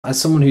As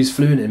someone who's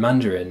fluent in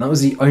Mandarin, that was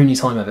the only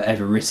time I've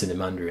ever written in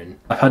Mandarin.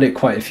 I've had it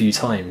quite a few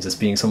times as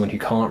being someone who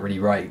can't really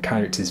write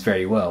characters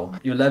very well.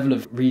 Your level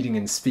of reading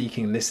and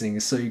speaking and listening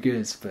is so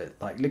good, but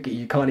like, look at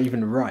you, can't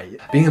even write.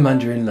 Being a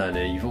Mandarin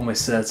learner, you've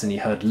almost certainly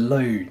heard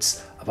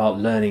loads about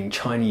learning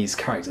Chinese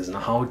characters and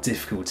how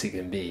difficult it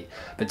can be.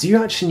 But do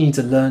you actually need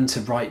to learn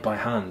to write by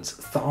hand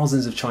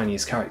thousands of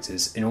Chinese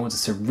characters in order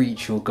to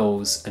reach your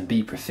goals and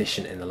be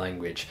proficient in the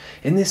language?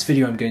 In this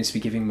video I'm going to be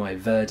giving my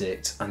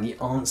verdict, and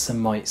the answer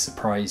might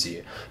surprise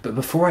you. But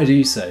before I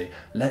do so,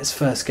 let's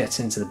first get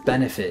into the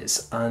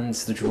benefits and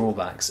the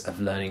drawbacks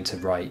of learning to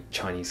write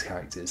Chinese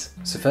characters.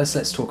 So first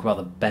let's talk about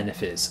the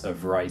benefits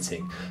of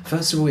writing.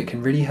 First of all, it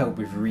can really help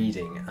with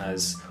reading,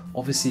 as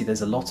obviously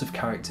there's a lot of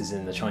characters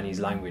in the Chinese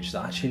language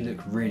that actually look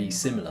really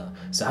similar,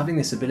 so having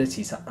this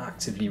ability to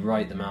actively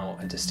write them out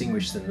and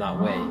distinguish them that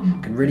way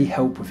can really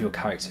help with your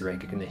character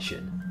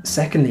recognition.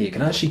 Secondly, it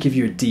can actually give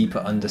you a deeper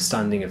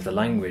understanding of the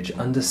language,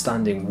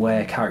 understanding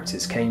where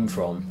characters came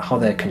from, how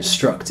they're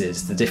constructed,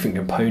 the different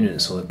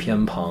components or the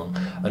pianpang,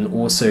 and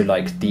also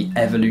like the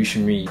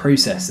evolutionary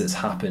process that's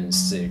happened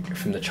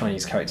from the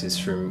Chinese characters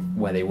from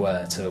where they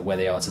were to where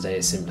they are today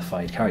as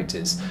simplified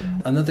characters.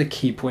 Another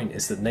key point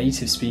is that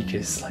native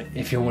speakers, like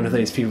if you're one of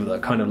those people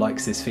that kind of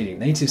likes this feeling,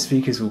 native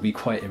speakers will be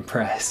quite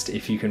impressed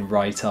if you can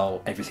write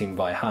out everything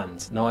by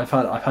hand. Now I've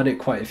had it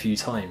quite a few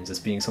times as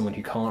being someone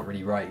who can't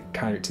really write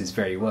characters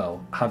very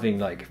well, having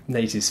like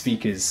native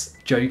speakers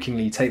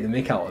jokingly take the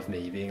mick out of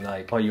me, being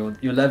like, oh, your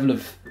level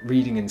of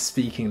reading and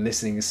speaking and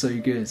listening is so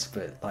good,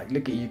 but like,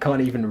 look at you,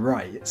 can't even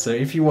write. So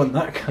if you want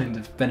that kind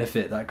of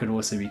benefit, that could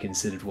also be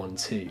considered one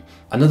too.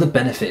 Another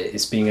benefit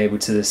is being able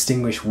to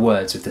distinguish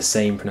words with the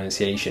same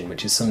pronunciation,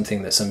 which is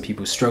something that some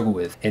people struggle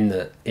with, in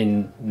the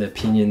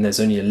opinion there's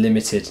only a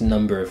limited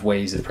number of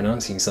ways of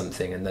pronouncing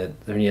something, and there's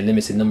only a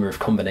limited number of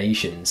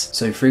combinations.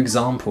 So for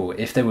example,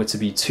 if there were to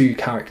be two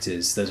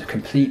characters that are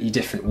completely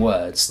different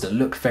words that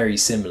look very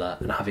similar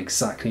and have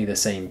exactly the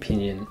same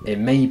pinyin, it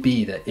may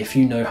be that if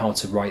you know how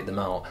to write them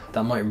out,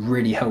 that might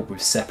really help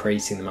with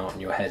separating them out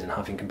in your head and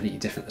having completely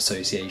different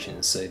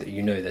associations, so that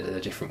you know that they're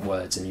different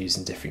words and used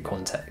in different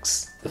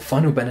contexts. The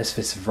final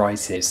benefit of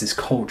writing is this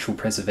cultural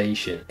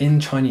preservation. In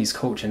Chinese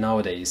culture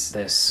nowadays,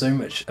 there's so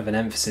much of an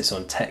emphasis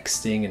on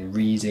texting and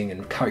reading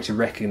and character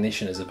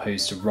recognition as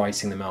opposed to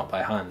writing them out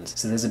by hand.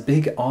 So there's a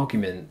big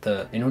argument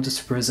that in order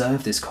to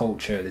preserve this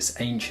culture, this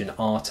ancient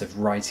art of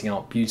writing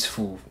out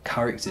beautiful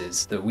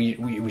characters, that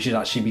we should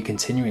actually be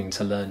continuing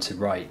to learn to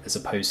write as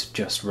opposed to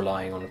just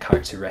relying on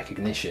character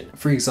recognition.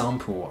 For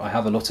example, I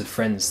have a lot of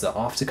friends that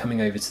after coming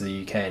over to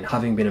the UK and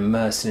having been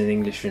immersed in an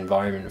English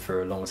environment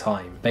for a long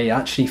time, they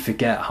actually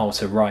forget how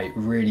to write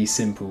really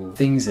simple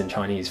things in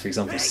Chinese. For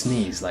example,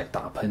 sneeze, like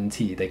da pen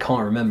ti, they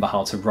can't remember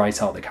how to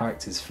write out the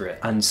characters for it.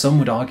 And some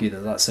would argue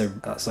that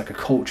that's like a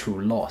cultural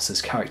loss,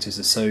 as characters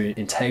are so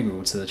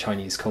integral to the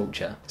Chinese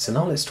culture. So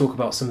now let's talk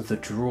about some of the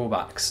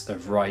drawbacks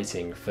of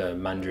writing for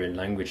Mandarin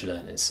language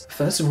learners.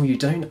 First of all, you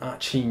don't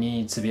actually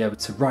need to be able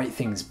to write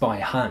things by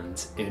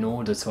hand in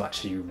order to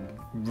actually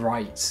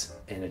write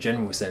in a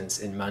general sense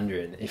in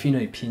Mandarin. If you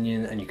know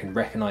pinyin and you can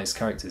recognize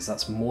characters,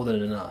 that's more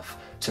than enough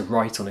to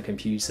write on a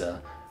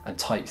computer and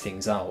type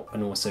things out,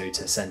 and also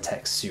to send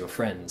texts to your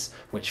friends,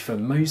 which for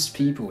most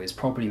people is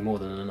probably more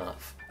than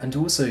enough. And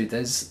also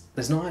there's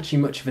not actually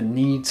much of a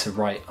need to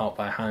write out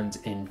by hand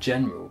in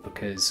general,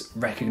 because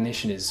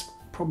recognition is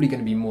probably going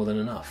to be more than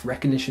enough.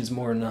 Recognition is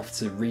more enough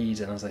to read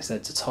and, as I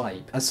said, to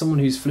type. As someone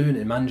who's fluent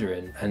in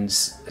Mandarin and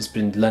has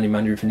been learning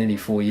Mandarin for nearly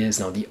 4 years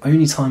now, the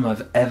only time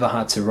I've ever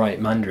had to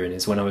write Mandarin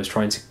is when I was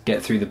trying to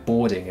get through the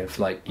boarding of,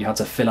 like, you had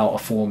to fill out a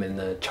form in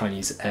the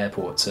Chinese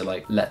airport to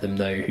like let them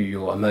know who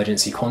your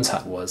emergency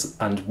contact was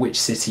and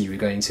which city you were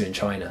going to in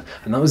China.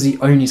 And that was the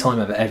only time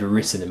I've ever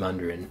written in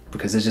Mandarin,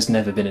 because there's just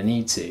never been a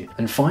need to.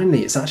 And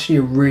finally, it's actually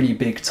a really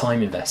big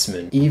time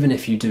investment, even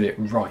if you do it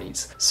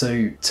right.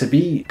 So to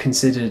be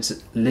considered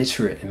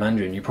literate in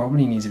Mandarin, you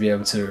probably need to be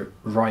able to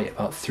write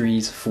about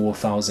 3,000 to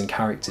 4,000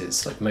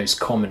 characters, like most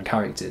common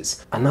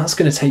characters, and that's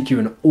going to take you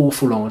an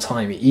awful long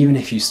time. Even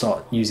if you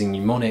start using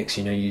mnemonics,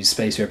 you know, use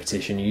spaced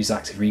repetition, use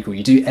active recall,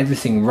 you do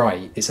everything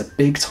right, it's a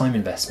big time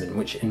investment,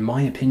 which in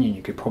my opinion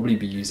you could probably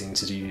be using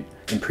to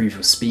improve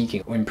your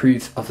speaking or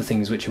improve other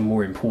things which are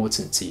more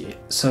important to you.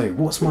 So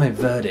what's my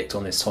verdict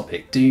on this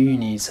topic? Do you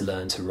need to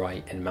learn to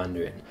write in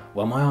Mandarin?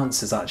 Well, my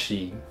answer is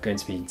actually going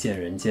to be 见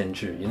仁见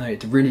智. You know,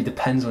 it really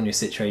depends on your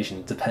situation,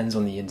 it depends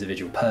on the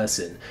individual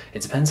person,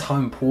 it depends how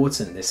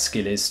important this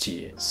skill is to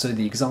you. So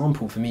the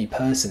example for me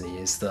personally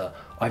is that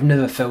I've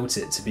never felt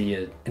it to be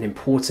an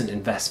important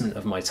investment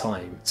of my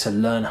time to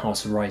learn how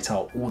to write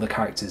out all the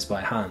characters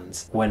by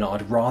hand, when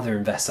I'd rather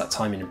invest that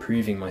time in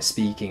improving my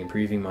speaking,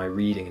 improving my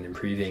reading, and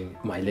improving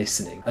my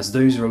listening, as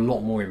those are a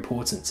lot more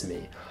important to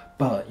me.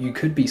 But you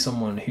could be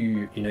someone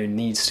who, you know,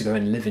 needs to go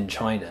and live in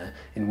China,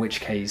 in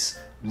which case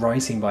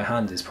writing by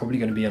hand is probably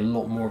going to be a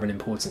lot more of an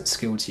important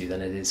skill to you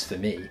than it is for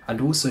me.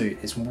 And also,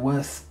 it's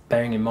worth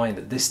bearing in mind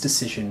that this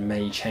decision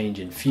may change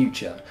in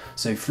future.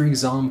 So for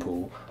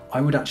example, I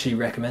would actually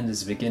recommend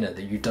as a beginner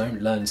that you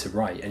don't learn to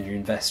write and you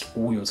invest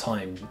all your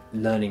time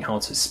learning how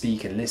to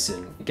speak and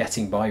listen,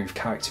 getting by with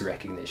character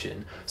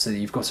recognition, so that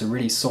you've got a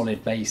really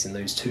solid base in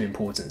those two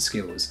important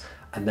skills.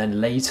 And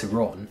then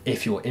later on,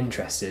 if you're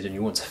interested and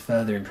you want to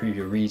further improve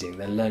your reading,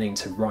 then learning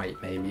to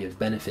write may be of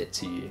benefit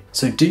to you.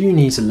 So do you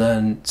need to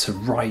learn to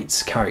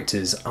write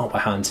characters out by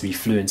hand to be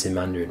fluent in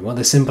Mandarin? Well,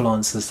 the simple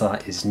answer to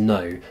that is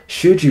no.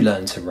 Should you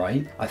learn to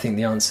write? I think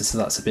the answer to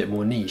that's a bit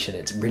more niche, and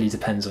it really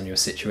depends on your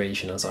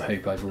situation, as I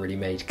hope I've already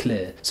made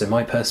clear. So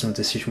my personal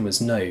decision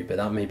was no, but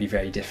that may be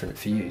very different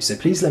for you. So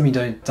please let me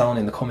know down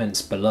in the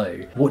comments below,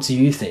 what do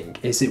you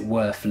think? Is it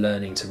worth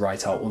learning to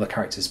write out all the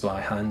characters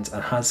by hand,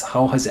 and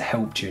how has it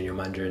helped you in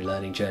your Mandarin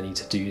learning journey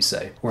to do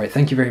so? Alright,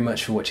 thank you very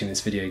much for watching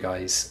this video,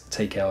 guys.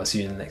 Take care, I'll see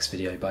you in the next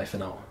video. Bye for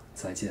now.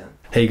 再见.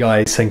 Hey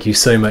guys, thank you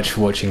so much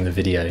for watching the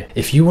video.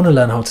 If you want to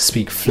learn how to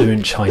speak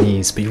fluent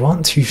Chinese but you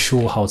aren't too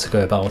sure how to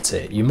go about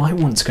it, you might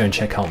want to go and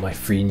check out my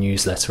free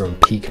newsletter on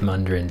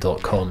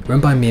peakmandarin.com.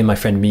 Run by me and my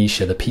friend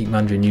Misha, the Peak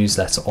Mandarin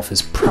newsletter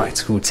offers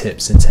practical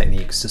tips and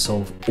techniques to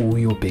solve all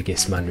your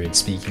biggest Mandarin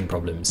speaking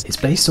problems. It's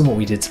based on what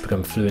we did to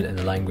become fluent in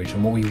the language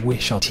and what we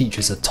wish our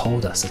teachers had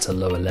told us at a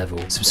lower level.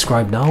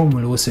 Subscribe now and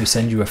we'll also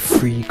send you a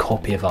free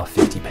copy of our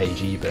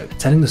 50-page ebook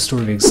telling the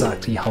story of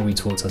exactly how we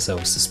taught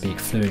ourselves to speak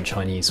fluent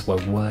Chinese while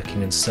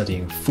working and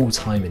studying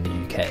full-time in the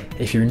UK.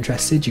 If you're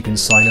interested, you can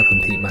sign up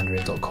on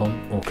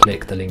peakmandarin.com or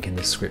click the link in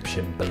the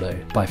description below.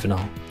 Bye for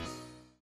now.